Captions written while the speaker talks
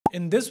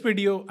In this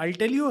video, I'll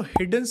tell you a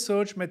hidden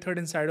search method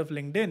inside of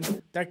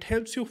LinkedIn that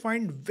helps you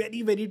find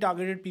very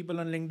targeted people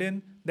on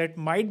LinkedIn that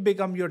might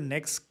become your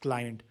next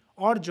client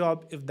or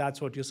job if that's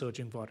what you're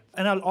searching for.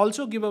 And I'll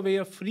also give away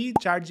a free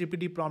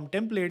ChatGPT prompt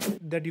template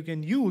that you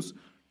can use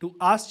to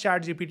ask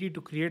ChatGPT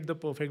to create the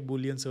perfect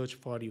Boolean search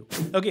for you.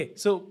 Okay,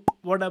 so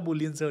what are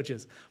Boolean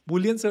searches?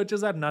 Boolean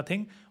searches are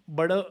nothing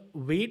but a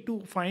way to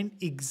find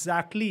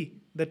exactly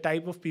the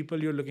type of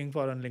people you're looking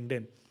for on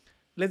LinkedIn.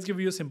 Let's give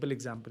you a simple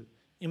example.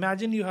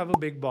 Imagine you have a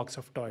big box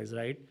of toys,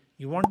 right?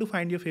 You want to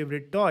find your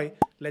favorite toy,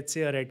 let's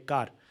say a red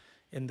car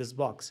in this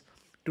box.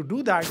 To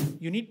do that,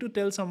 you need to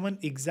tell someone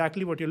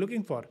exactly what you're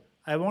looking for.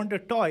 I want a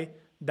toy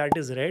that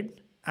is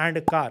red and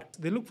a car.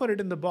 They look for it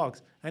in the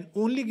box and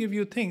only give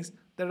you things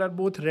that are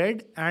both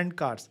red and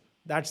cars.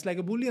 That's like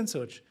a Boolean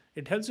search.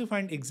 It helps you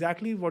find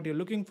exactly what you're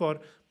looking for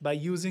by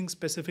using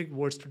specific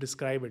words to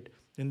describe it.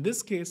 In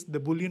this case, the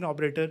Boolean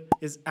operator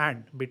is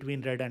AND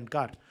between red and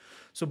car.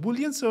 So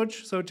Boolean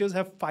searches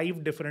have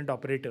 5 different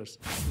operators.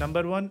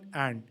 Number 1,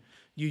 AND.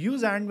 You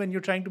use AND when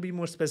you're trying to be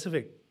more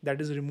specific, that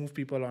is remove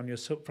people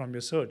from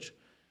your search.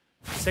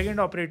 The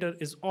second operator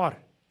is OR.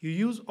 You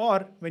use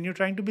OR when you're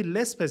trying to be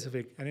less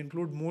specific and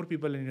include more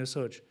people in your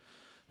search.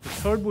 The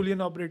third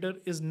Boolean operator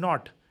is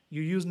NOT.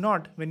 You use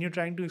NOT when you're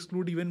trying to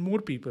exclude even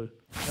more people.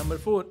 Number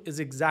 4 is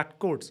exact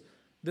quotes.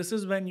 This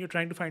is when you're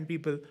trying to find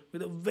people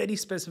with a very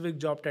specific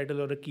job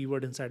title or a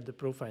keyword inside the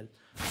profile.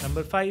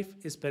 Number 5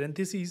 is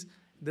parentheses.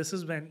 This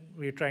is when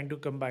we're trying to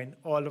combine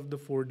all of the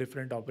 4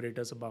 different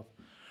operators above.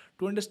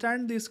 To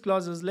understand these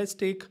clauses, let's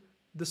take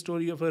the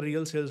story of a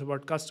real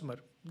SalesBot customer.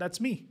 That's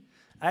me.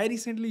 I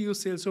recently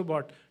used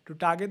SalesBot to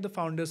target the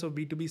founders of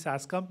B2B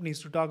SaaS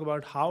companies to talk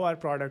about how our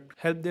product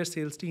helped their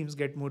sales teams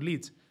get more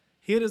leads.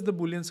 Here is the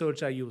Boolean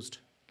search I used.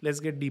 Let's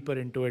get deeper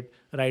into it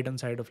right on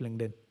side of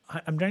LinkedIn.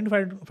 I'm trying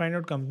to find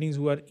out companies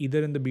who are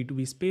either in the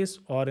B2B space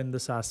or in the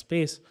SaaS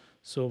space.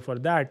 So for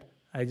that,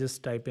 I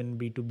just type in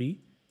B2B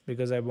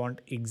because I want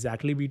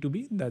exactly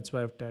B2B. That's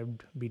why I've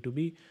typed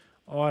B2B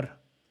or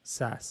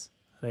SaaS,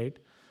 right?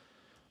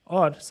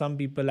 Or some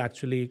people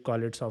actually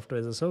call it software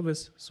as a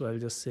service. So I'll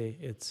just say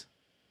it's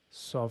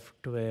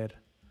software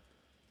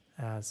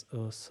as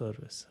a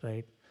service,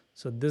 right?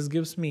 So this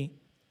gives me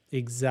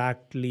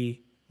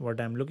exactly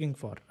what I'm looking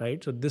for,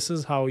 right? So this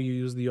is how you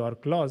use the OR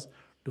clause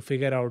to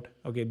figure out,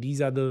 okay,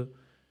 these are the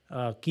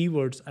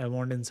keywords I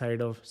want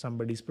inside of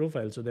somebody's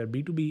profile. So they're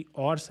B2B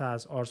or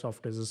SaaS or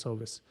software as a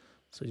service.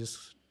 So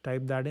just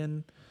type that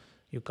in,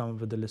 you come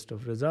up with a list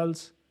of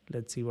results.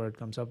 Let's see what it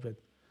comes up with.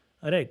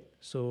 All right,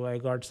 so I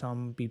got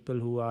some people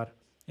who are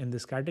in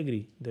this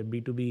category. They're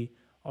B2B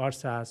or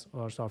SaaS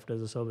or software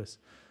as a service.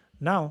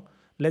 Now,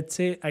 let's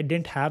say I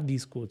didn't have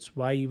these quotes.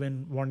 Why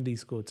even want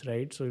these quotes,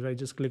 right? So if I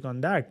just click on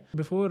that,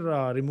 before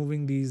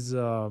removing these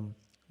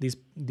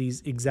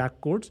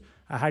exact quotes,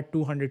 I had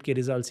 200K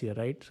results here,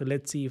 right? So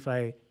let's see if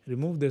I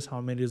remove this, how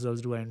many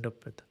results do I end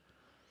up with?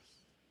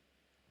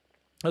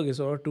 Okay,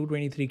 so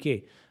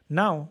 223K.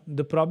 Now,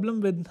 the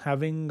problem with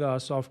having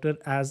software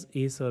as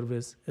a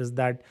service is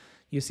that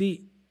you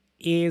see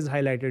A is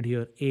highlighted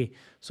here, A.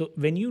 So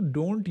when you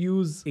don't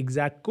use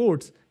exact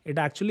quotes, it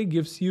actually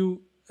gives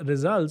you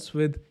results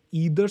with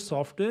either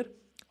software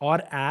or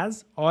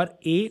as or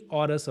a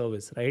or a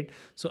service, right?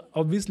 So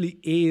obviously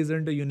A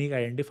isn't a unique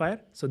identifier.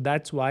 So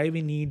that's why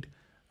we need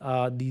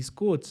these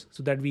quotes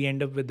so that we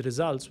end up with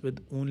results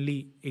with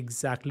only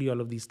exactly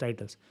all of these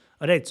titles.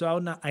 All right,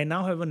 so I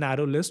now have a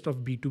narrow list of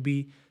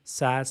B2B,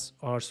 SaaS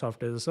or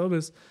software as a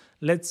service.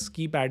 Let's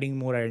keep adding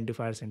more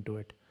identifiers into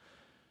it.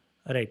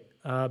 All right,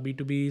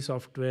 B2B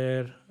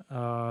software,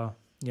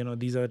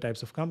 these are the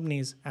types of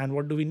companies. And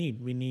what do we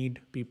need? We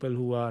need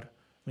people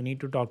we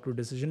need to talk to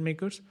decision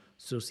makers.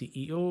 So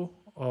CEO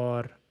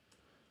or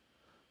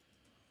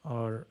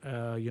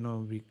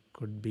we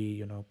could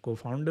be,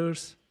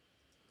 co-founders,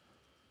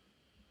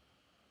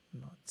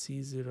 not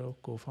C0,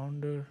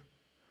 co-founder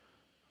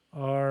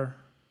or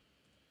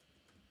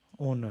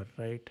owner,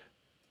 right?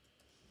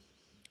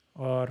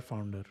 Or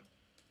founder.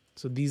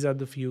 So these are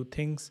the few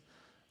things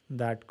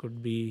that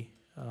could be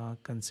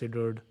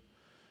considered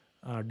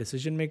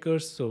decision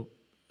makers. So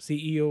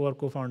CEO or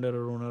co-founder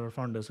or owner or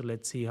founder. So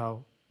let's see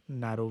how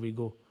narrow we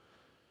go.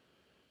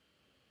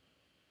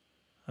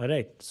 All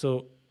right.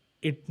 So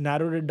it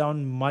narrowed it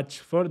down much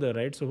further,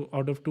 right? So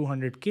out of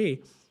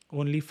 200K,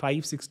 only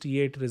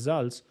 568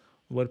 results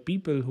were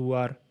people who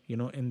are,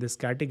 in this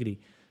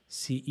category,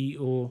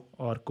 CEO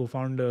or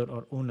co-founder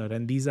or owner.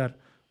 And these are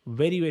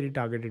very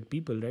targeted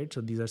people, right?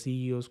 So these are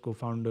CEOs,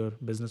 co-founder,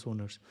 business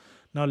owners.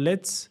 Now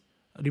let's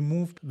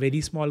remove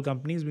very small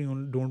companies. We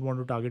don't want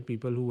to target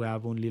people who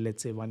have only,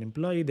 let's say, 1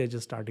 employee. They're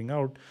just starting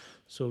out.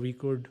 So we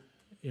could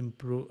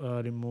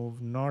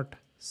remove not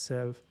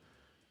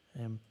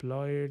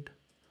self-employed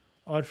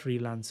or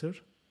freelancer,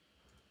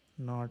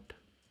 not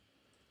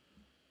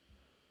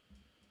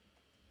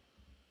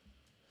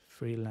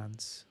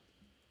freelance.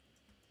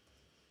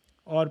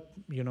 Or,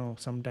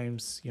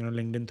 sometimes,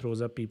 LinkedIn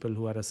throws up people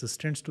who are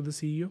assistants to the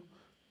CEO.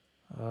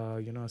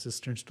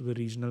 Assistants to the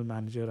regional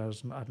manager are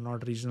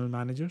not regional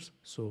managers.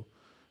 So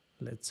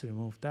let's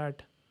remove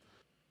that.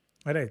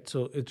 All right,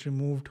 so it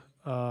removed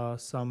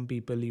some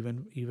people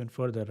even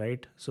further,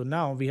 right? So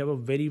now we have a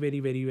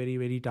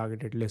very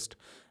targeted list,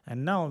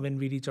 and now when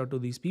we reach out to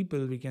these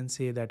people, we can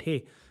say that,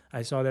 hey,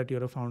 I saw that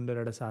you're a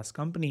founder at a SaaS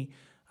company.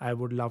 I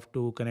would love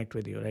to connect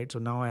with you, right? So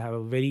now I have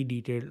a very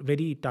detailed,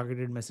 very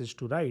targeted message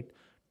to write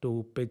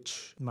to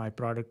pitch my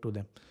product to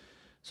them.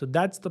 So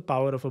that's the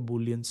power of a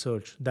Boolean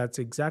search. That's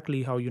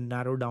exactly how you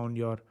narrow down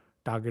your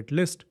target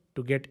list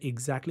to get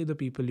exactly the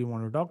people you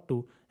want to talk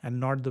to and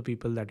not the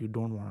people that you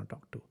don't want to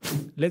talk to.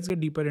 Let's get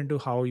deeper into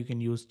how you can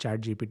use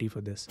ChatGPT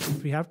for this.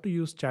 If we have to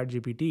use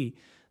ChatGPT,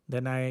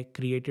 then I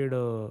created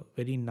a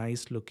very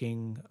nice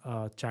looking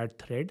chat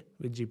thread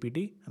with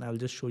GPT, and I'll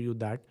just show you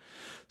that.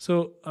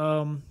 So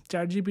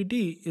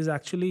ChatGPT is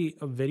actually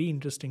a very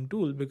interesting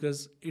tool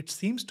because it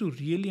seems to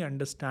really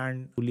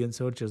understand Boolean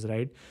searches,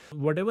 right?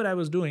 Whatever I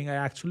was doing, I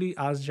actually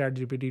asked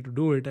ChatGPT to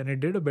do it, and it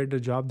did a better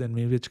job than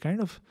me, which kind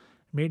of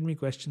made me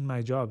question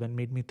my job and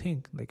made me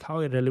think like how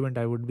irrelevant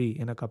I would be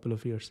in a couple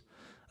of years.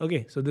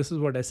 Okay, so this is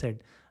what I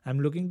said. I'm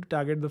looking to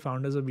target the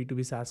founders of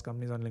B2B SaaS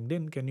companies on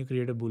LinkedIn. Can you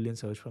create a Boolean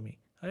search for me?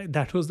 All right,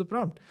 that was the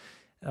prompt.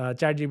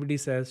 ChatGPT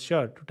says,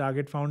 sure, to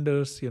target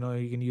founders, you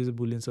can use a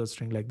Boolean search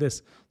string like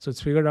this. So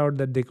it's figured out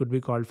that they could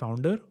be called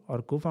founder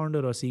or co-founder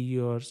or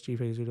CEO or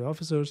chief executive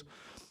officers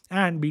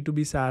and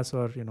B2B SaaS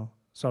or,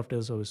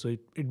 software service. So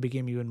it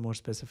became even more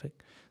specific.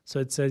 So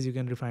it says you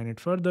can refine it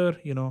further,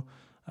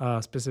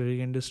 specific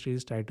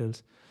industries,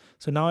 titles.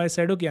 So now I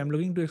said, okay, I'm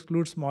looking to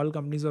exclude small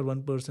companies or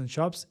one person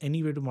shops.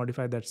 Any way to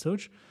modify that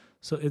search?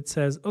 So it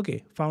says,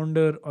 okay,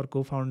 founder or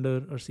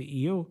co-founder or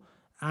CEO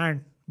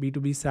and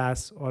B2B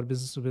SaaS or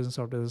business to business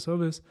software as a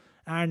service,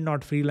 and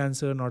not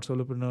freelancer, not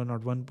solopreneur,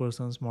 not one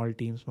person, small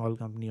team, small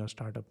company or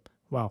startup.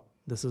 Wow,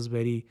 this is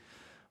very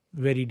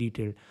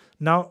detailed.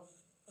 Now,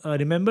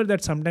 remember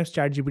that sometimes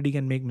ChatGPT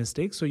can make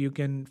mistakes, so you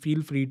can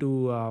feel free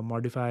to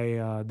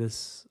modify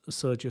this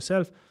search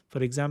yourself.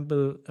 For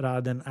example,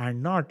 rather than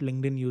and not,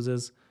 LinkedIn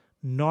uses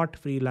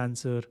not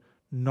freelancer,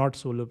 not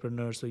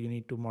solopreneur, so you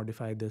need to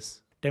modify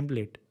this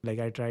template. Like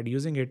I tried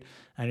using it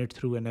and it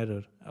threw an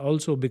error.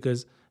 Also,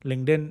 because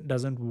LinkedIn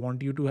doesn't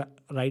want you to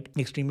write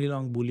extremely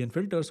long Boolean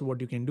filters, so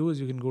what you can do is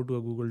you can go to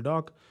a Google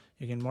Doc,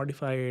 you can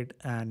modify it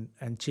and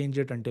change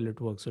it until it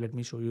works. So let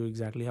me show you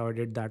exactly how I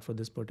did that for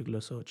this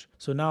particular search.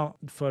 So now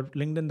for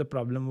LinkedIn, the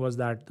problem was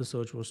that the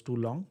search was too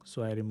long.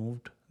 So I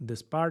removed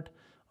this part.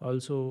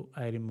 Also,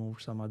 I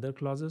removed some other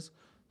clauses.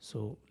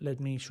 So let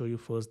me show you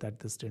first that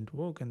this didn't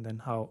work and then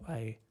how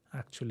I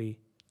actually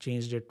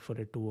changed it for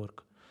it to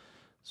work.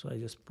 So I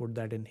just put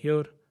that in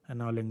here. And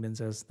now LinkedIn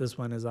says, this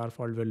one is our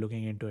fault, we're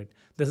looking into it.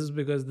 This is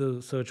because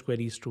the search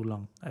query is too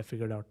long. I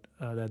figured out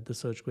that the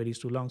search query is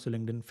too long, so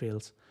LinkedIn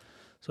fails.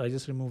 So I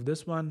just removed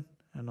this one,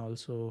 and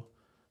also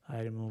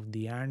I removed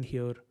the and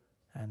here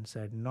and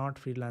said not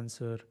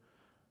freelancer,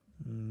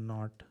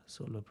 not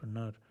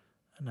solopreneur.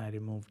 And I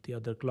removed the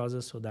other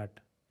clauses so that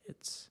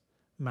it's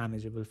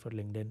manageable for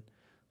LinkedIn.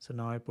 So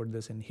now I put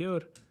this in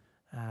here,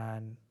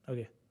 and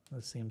okay,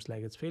 this seems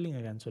like it's failing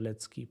again. So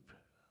let's keep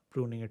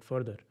pruning it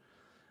further.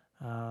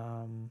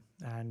 And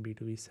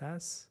B2B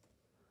SaaS.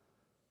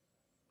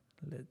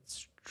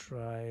 Let's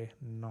try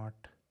not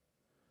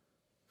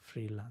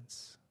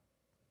freelance.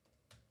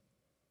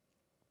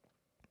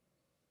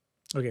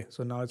 Okay,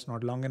 so now it's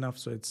not long enough,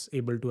 so it's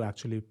able to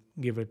actually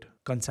give it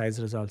concise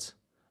results.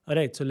 All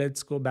right, so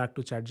let's go back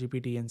to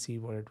ChatGPT and see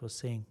what it was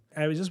saying.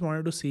 I just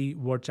wanted to see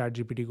what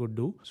ChatGPT could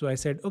do. So I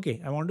said, okay,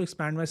 I want to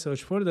expand my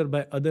search further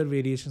by other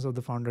variations of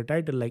the founder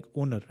title like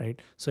owner, right?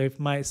 So if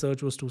my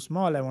search was too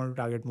small, I want to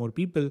target more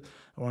people.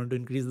 I want to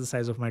increase the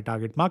size of my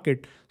target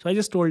market. So I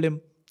just told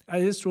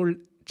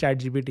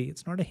ChatGPT,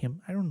 it's not a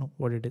him, I don't know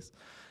what it is.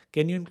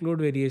 Can you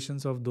include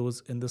variations of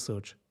those in the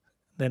search?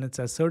 Then it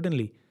says,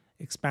 certainly.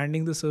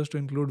 Expanding the search to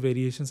include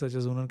variations such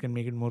as owner can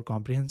make it more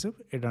comprehensive.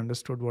 It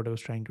understood what I was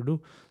trying to do.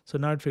 So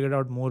now it figured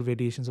out more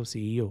variations of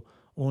CEO,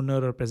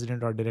 owner or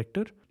president or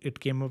director. It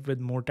came up with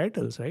more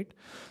titles, right?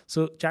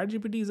 So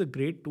ChatGPT is a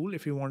great tool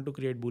if you want to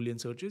create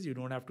Boolean searches. You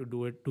don't have to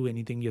do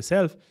anything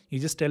yourself. You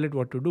just tell it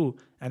what to do.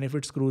 And if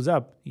it screws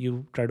up,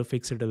 you try to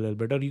fix it a little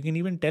bit, or you can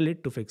even tell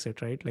it to fix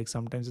it, right? Like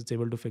sometimes it's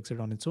able to fix it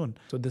on its own.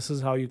 So this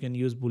is how you can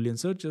use Boolean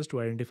searches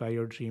to identify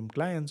your dream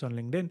clients on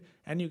LinkedIn.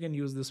 And you can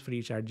use this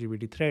free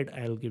ChatGPT thread.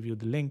 I'll give you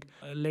the link.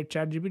 Let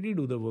ChatGPT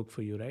do the work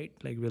for you, right?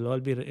 Like we'll all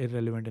be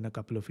irrelevant in a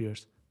couple of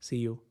years. See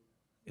you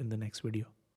in the next video.